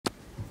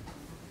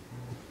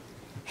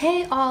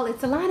Hey all,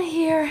 it's Alana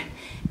here,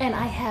 and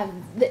I have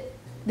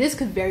this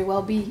could very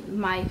well be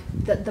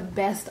the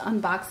best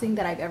unboxing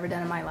that I've ever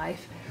done in my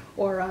life,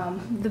 or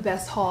the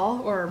best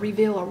haul or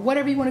reveal or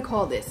whatever you want to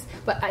call this.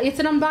 But it's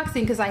an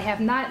unboxing because I have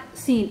not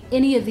seen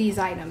any of these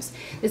items.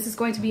 This is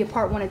going to be a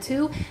part 1 and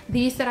 2.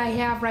 These that I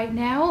have right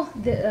now,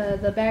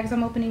 the bags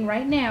I'm opening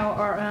right now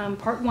are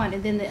part 1,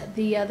 and then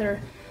the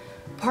other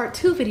part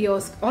 2 video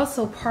is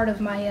also part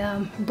of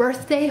my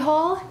birthday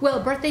haul.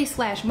 Well, birthday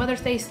slash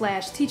Mother's Day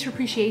slash teacher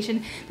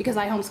appreciation, because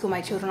I homeschool my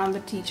children. I'm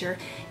the teacher,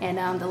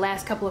 and the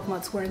last couple of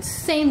months were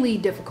insanely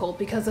difficult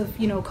because of,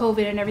 you know,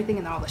 COVID and everything,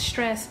 and all the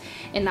stress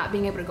and not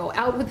being able to go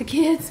out with the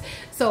kids.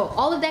 So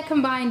all of that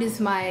combined is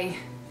my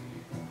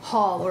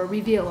haul or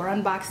reveal or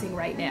unboxing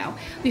right now.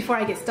 Before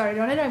I get started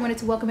on it, I wanted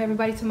to welcome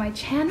everybody to my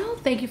channel.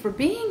 Thank you for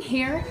being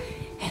here,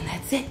 and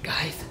that's it,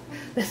 guys.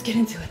 Let's get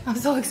into it. I'm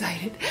so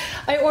excited.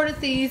 I ordered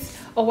these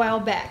a while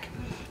back,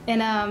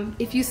 and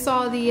if you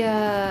saw the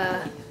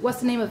what's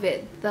the name of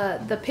it,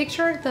 the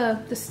picture,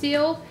 the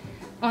steal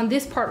on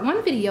this part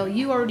 1 video,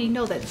 you already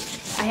know that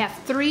I have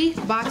 3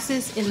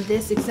 boxes in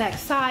this exact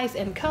size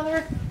and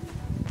color.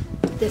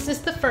 This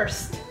is the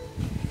first.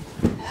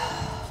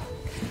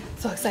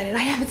 So excited. I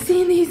haven't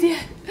seen these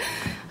yet.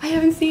 I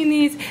haven't seen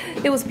these.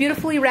 It was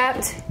beautifully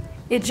wrapped.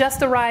 It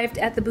just arrived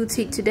at the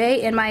boutique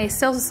today, and my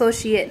sales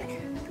associate,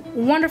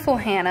 wonderful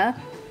Hannah,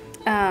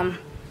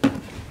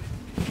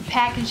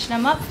 packaged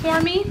them up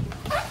for me.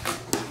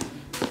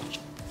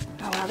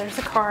 Oh wow, there's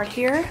a card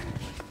here.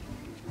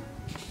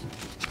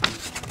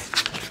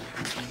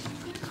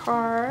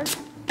 Card,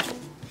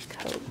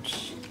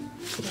 Coach.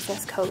 It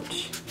says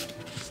Coach.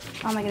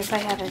 Oh my goodness, I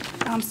have it.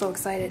 I'm so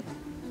excited.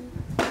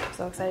 I'm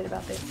so excited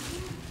about this.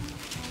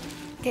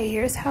 Okay,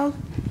 here's how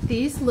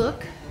these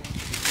look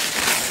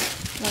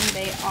when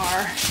they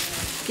are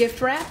gift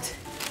wrapped.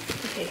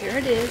 Okay, here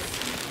it is.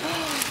 Oh,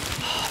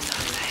 I'm so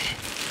excited.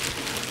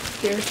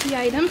 Here's the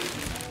item.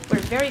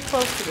 We're very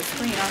close to the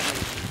screen, aren't we?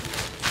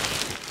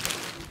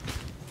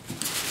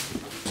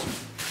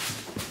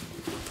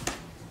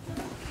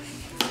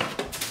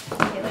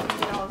 Okay, let me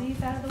get all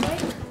these out of the way.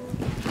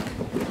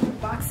 The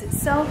box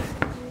itself,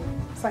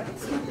 so I can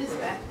scoop this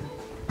back.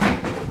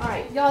 All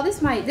right, y'all.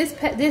 This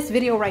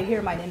video right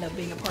here might end up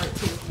being a part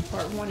 2,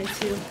 part 1 and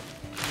 2.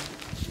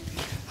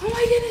 Oh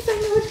my goodness, I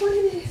know which one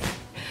it is.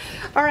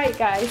 All right,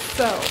 guys.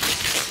 So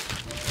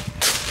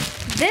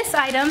this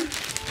item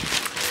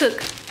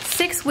took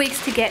 6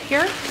 weeks to get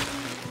here.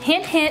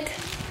 Hint, hint,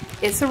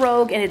 it's a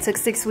Rogue, and it took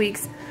 6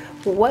 weeks.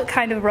 What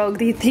kind of Rogue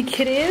do you think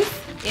it is?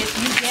 If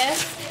you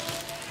guessed,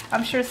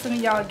 I'm sure some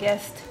of y'all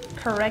guessed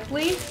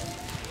correctly.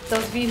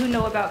 Those of you who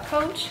know about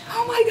Coach,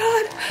 oh my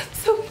God, I'm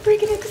so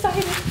freaking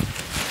excited.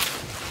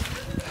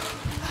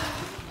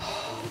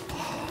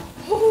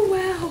 Oh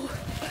wow.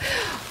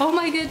 Oh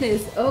my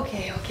goodness.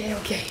 Okay.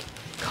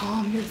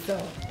 Calm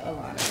yourself,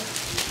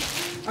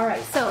 Alana. All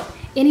right, so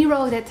any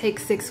Rogue that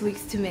takes 6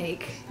 weeks to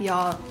make,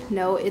 y'all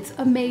know it's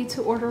a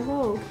made-to-order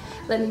Rogue.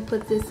 Let me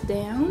put this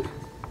down.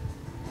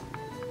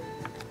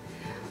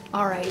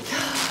 All right,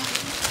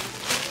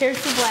 here's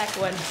the black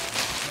one.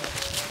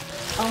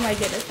 Oh my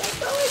goodness, I'm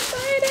so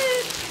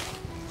excited.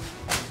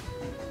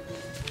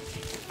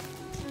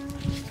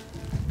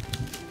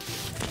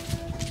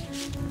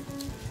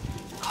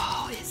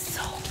 Oh, it's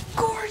so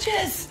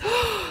gorgeous.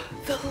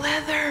 The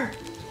leather.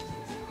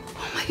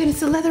 Oh my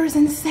goodness, the leather is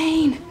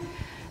insane.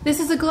 This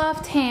is a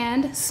gloved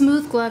hand,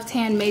 smooth gloved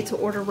hand, made to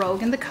order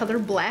Rogue in the color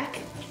black.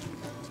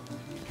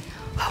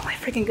 Oh my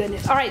freaking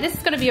goodness. All right, this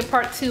is gonna be a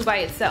part 2 by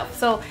itself.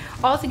 So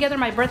all together,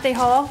 my birthday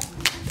haul,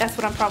 that's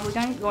what I'm probably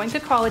going to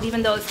call it,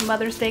 even though it's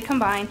Mother's Day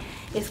combined.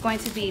 It's going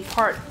to be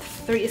part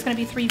 3, it's gonna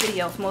be 3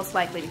 videos most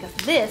likely, because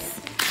this,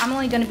 I'm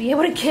only gonna be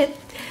able to get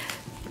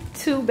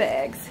 2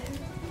 bags.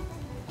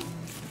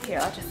 Here,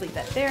 I'll just leave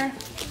that there.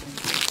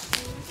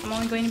 I'm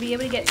only going to be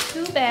able to get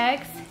 2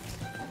 bags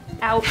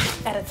out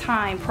at a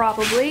time,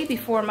 probably,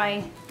 before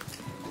my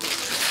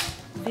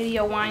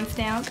video winds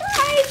down. Guys,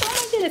 oh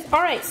my goodness.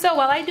 All right, so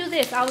while I do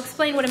this, I'll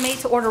explain what a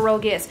made-to-order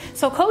Rogue is.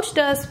 So Coach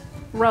does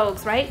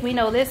Rogues, right? We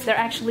know this.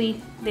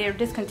 They're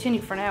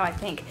discontinued for now, I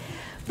think.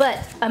 But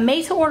a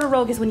made-to-order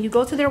Rogue is when you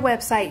go to their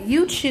website,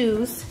 you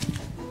choose,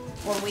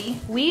 or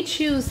we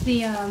choose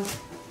the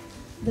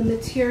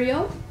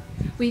material.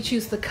 We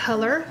choose the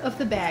color of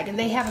the bag, and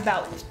they have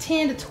about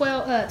 10 to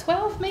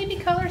 12 maybe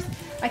colors.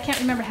 I can't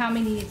remember how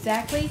many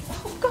exactly.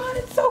 Oh God,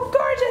 it's so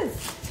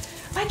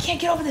gorgeous. I can't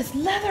get over this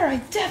leather. I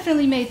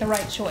definitely made the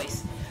right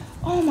choice.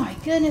 Oh my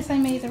goodness, I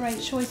made the right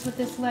choice with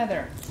this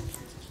leather.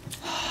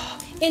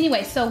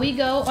 Anyway, so we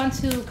go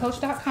onto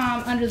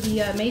Coach.com under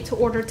the made to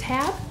order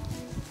tab,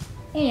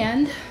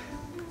 and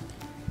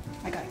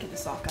I gotta get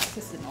this off, guys,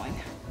 this is annoying.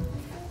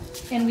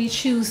 And we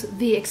choose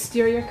the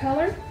exterior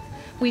color.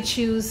 We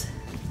choose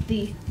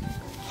the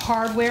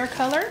hardware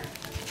color.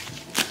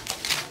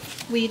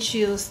 We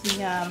choose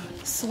the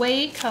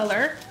suede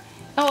color.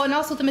 Oh, and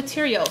also the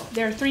material.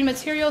 There are 3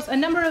 materials, a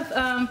number of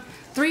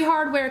 3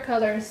 hardware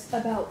colors,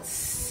 about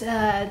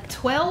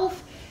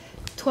 12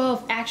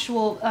 12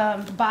 actual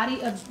body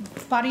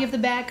of the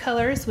bag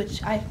colors,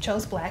 which I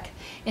chose black,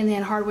 and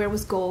then hardware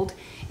was gold.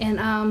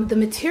 And the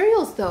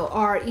materials though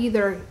are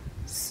either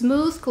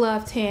smooth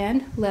glove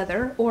tan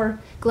leather or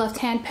glove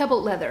tan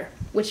pebbled leather,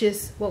 which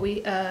is what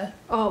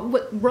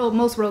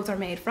most Rogues are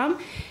made from.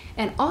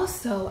 And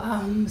also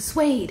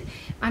suede.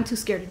 I'm too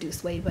scared to do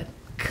suede, but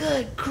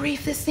good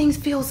grief, this thing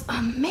feels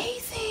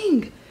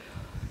amazing.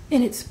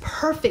 And it's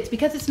perfect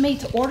because it's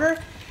made to order.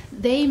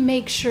 They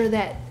make sure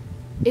that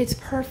it's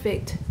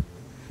perfect.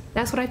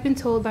 That's what I've been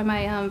told by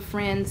my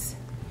friends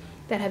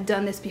that have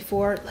done this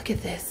before. Look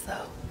at this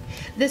though.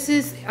 This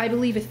is, I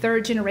believe, a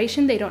 3rd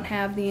generation. They don't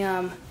have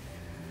the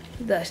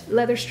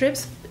leather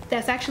strips.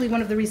 That's actually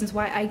one of the reasons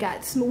why I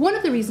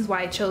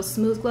chose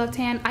smooth glove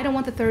tan. I don't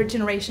want the 3rd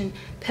generation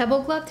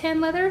pebble glove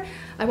tan leather.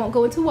 I won't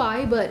go into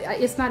why, but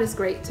it's not as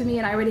great to me,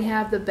 and I already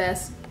have the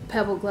best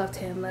pebble glove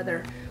tan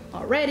leather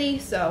already.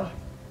 So,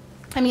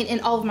 I mean,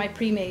 in all of my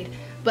pre-made.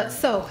 But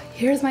so,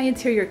 here's my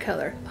interior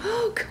color.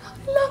 Oh God,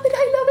 I love it,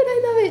 I love it,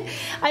 I love it.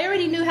 I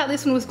already knew how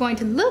this one was going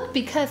to look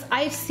because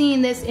I've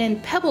seen this in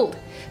pebbled.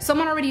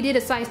 Someone already did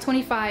a size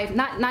 25,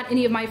 not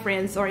any of my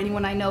friends or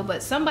anyone I know,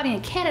 but somebody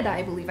in Canada,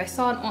 I believe. I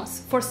saw it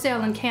for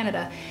sale in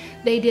Canada.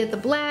 They did the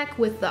black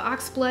with the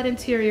oxblood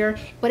interior,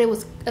 but it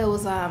was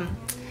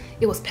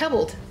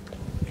pebbled.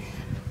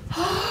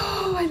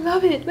 Oh, I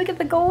love it. Look at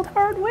the gold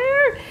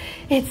hardware.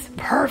 It's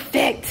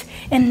perfect.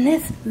 And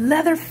this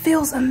leather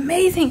feels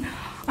amazing.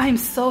 I'm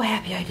so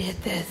happy I did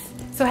this.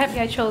 So happy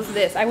I chose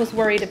this. I was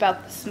worried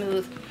about the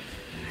smooth.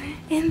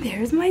 And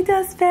there's my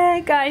dust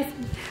bag, guys.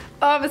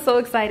 Oh, I'm so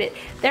excited.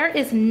 There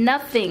is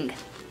nothing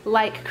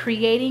like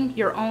creating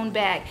your own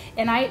bag.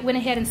 And I went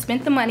ahead and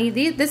spent the money.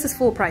 This is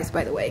full price,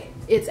 by the way.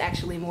 It's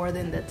actually more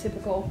than the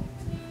typical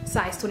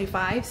size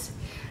 25s.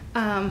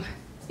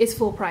 It's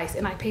full price,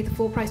 and I paid the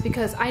full price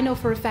because I know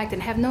for a fact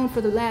and have known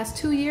for the last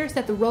 2 years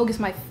that the Rogue is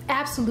my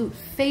absolute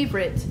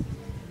favorite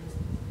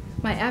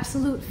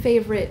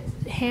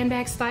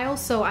handbag style.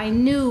 So I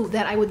knew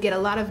that I would get a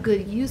lot of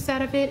good use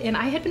out of it, and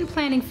I had been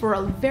planning for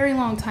a very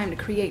long time to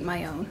create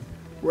my own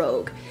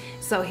Rogue.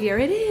 So here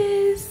it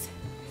is,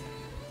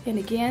 and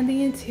again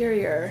the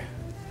interior.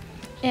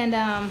 And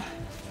I'm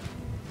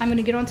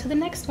gonna get on to the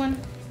next one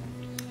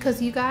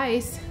because you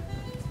guys,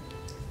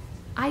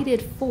 I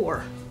did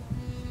four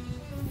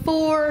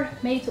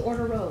made to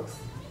order Rogues.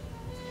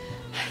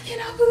 I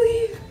cannot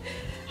believe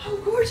how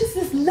gorgeous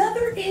this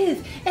leather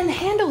is. And the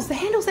handles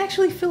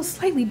actually feel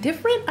slightly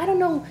different. I don't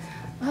know,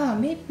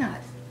 maybe not.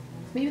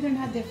 Maybe they're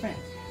not different.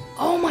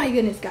 Oh my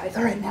goodness, guys.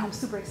 All right, now I'm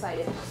super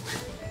excited.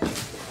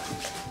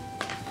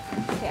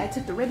 Okay, I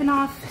took the ribbon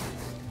off.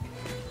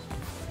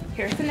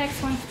 Here's the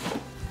next one.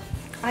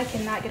 I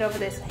cannot get over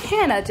this.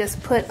 Hannah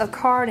just put a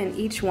card in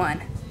each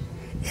one.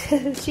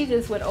 She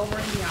just went over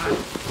and beyond.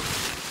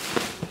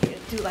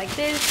 Do like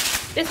this.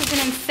 This is an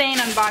insane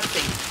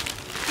unboxing.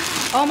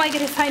 Oh my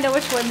goodness, I know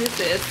which one this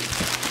is.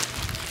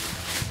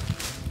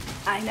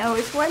 I know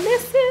which one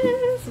this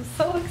is. I'm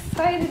so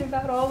excited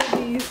about all of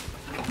these.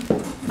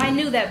 I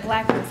knew that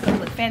black one was going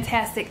to look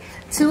fantastic.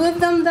 Two of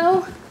them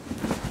though,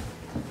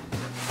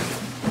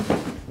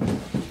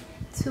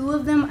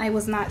 I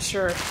was not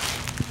sure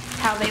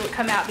how they would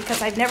come out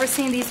because I've never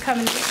seen these come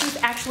in issues.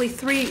 Actually,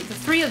 the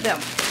three of them.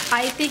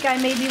 I think I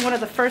may be one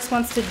of the first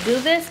ones to do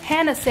this.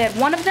 Hannah said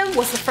one of them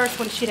was the first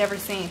one she'd ever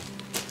seen.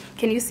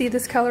 Can you see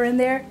this color in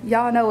there?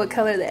 Y'all know what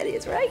color that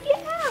is, right?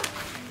 Yeah!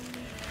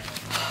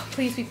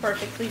 Please be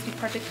perfect, please be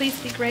perfect,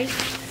 please be great.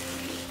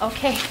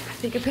 Okay, I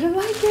think I'm gonna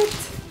like it.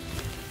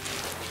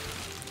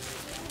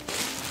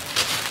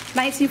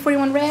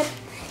 1941 red,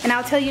 and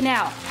I'll tell you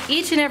now,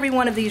 each and every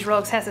one of these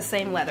Rogues has the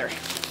same leather.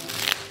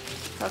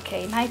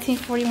 Okay,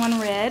 1941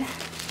 red.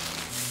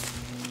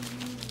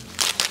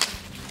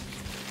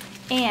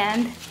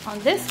 And on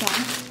this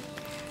one,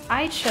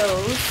 I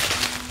chose,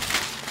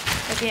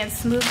 again,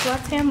 smooth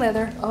glove tan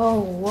leather.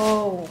 Oh,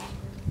 whoa.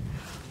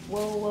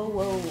 Whoa, whoa,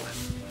 whoa.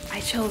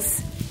 I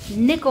chose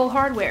nickel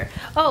hardware.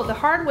 Oh, the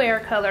hardware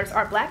colors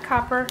are black,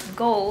 copper,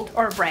 gold,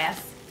 or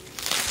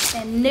brass,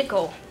 and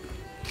nickel.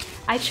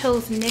 I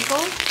chose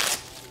nickel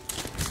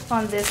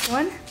on this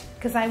one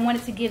because I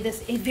wanted to give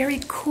this a very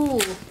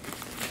cool,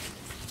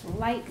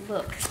 light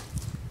look.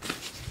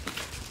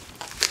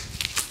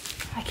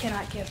 I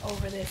cannot get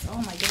over this. Oh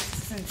my goodness,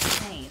 this is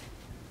insane.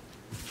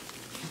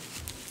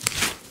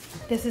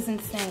 This is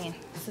insane.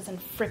 This is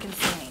freaking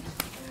insane.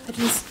 I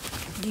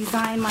just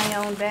design my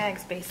own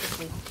bags,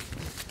 basically.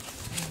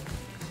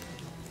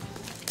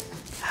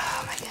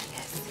 Oh my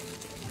goodness.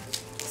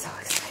 I'm so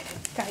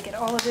excited. Gotta get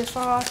all of this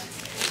off.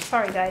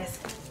 Sorry guys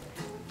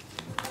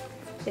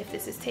if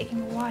this is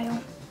taking a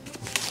while.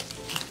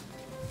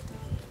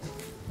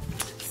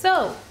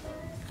 So,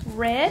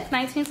 red,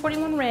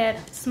 1941 red,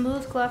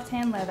 smooth glove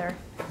tan leather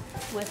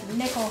with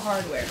nickel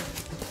hardware.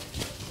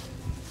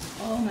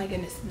 Oh my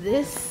goodness,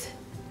 this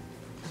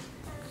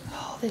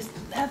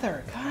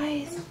leather,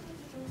 guys.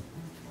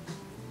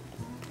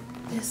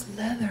 This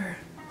leather.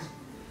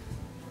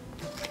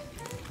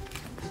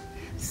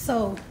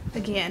 So,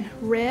 again,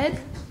 red,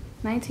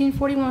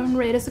 1941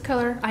 red is the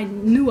color. I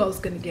knew I was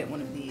gonna get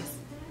one of these.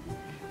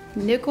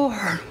 Nickel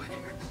hardware.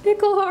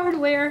 Nickel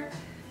hardware.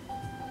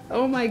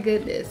 Oh my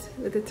goodness,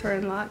 with the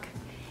turn lock.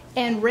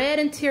 And red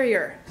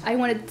interior. I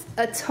wanted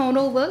a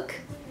tonal look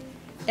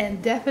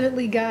and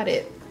definitely got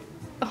it.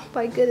 Oh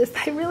my goodness,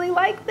 I really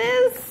like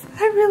this.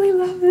 I really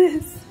love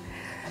this.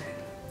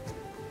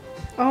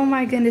 Oh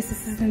my goodness,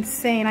 this is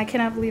insane. I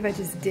cannot believe I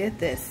just did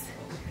this.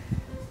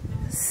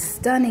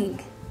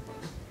 Stunning.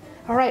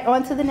 All right,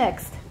 on to the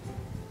next.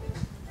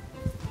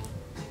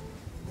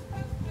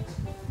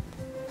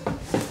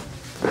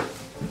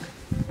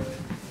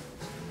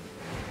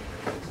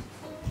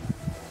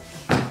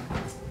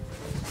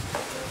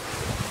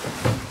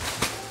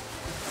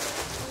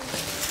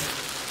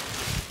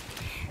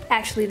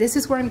 Actually, this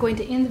is where I'm going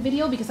to end the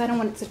video because I don't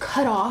want it to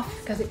cut off,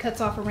 because it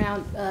cuts off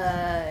around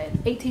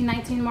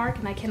 18-19 mark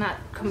and I cannot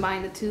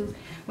combine the two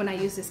when I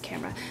use this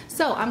camera.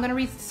 So I'm gonna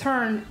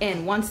return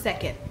in 1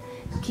 second.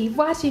 Keep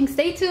watching,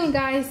 stay tuned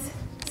guys.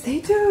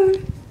 Stay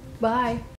tuned, bye.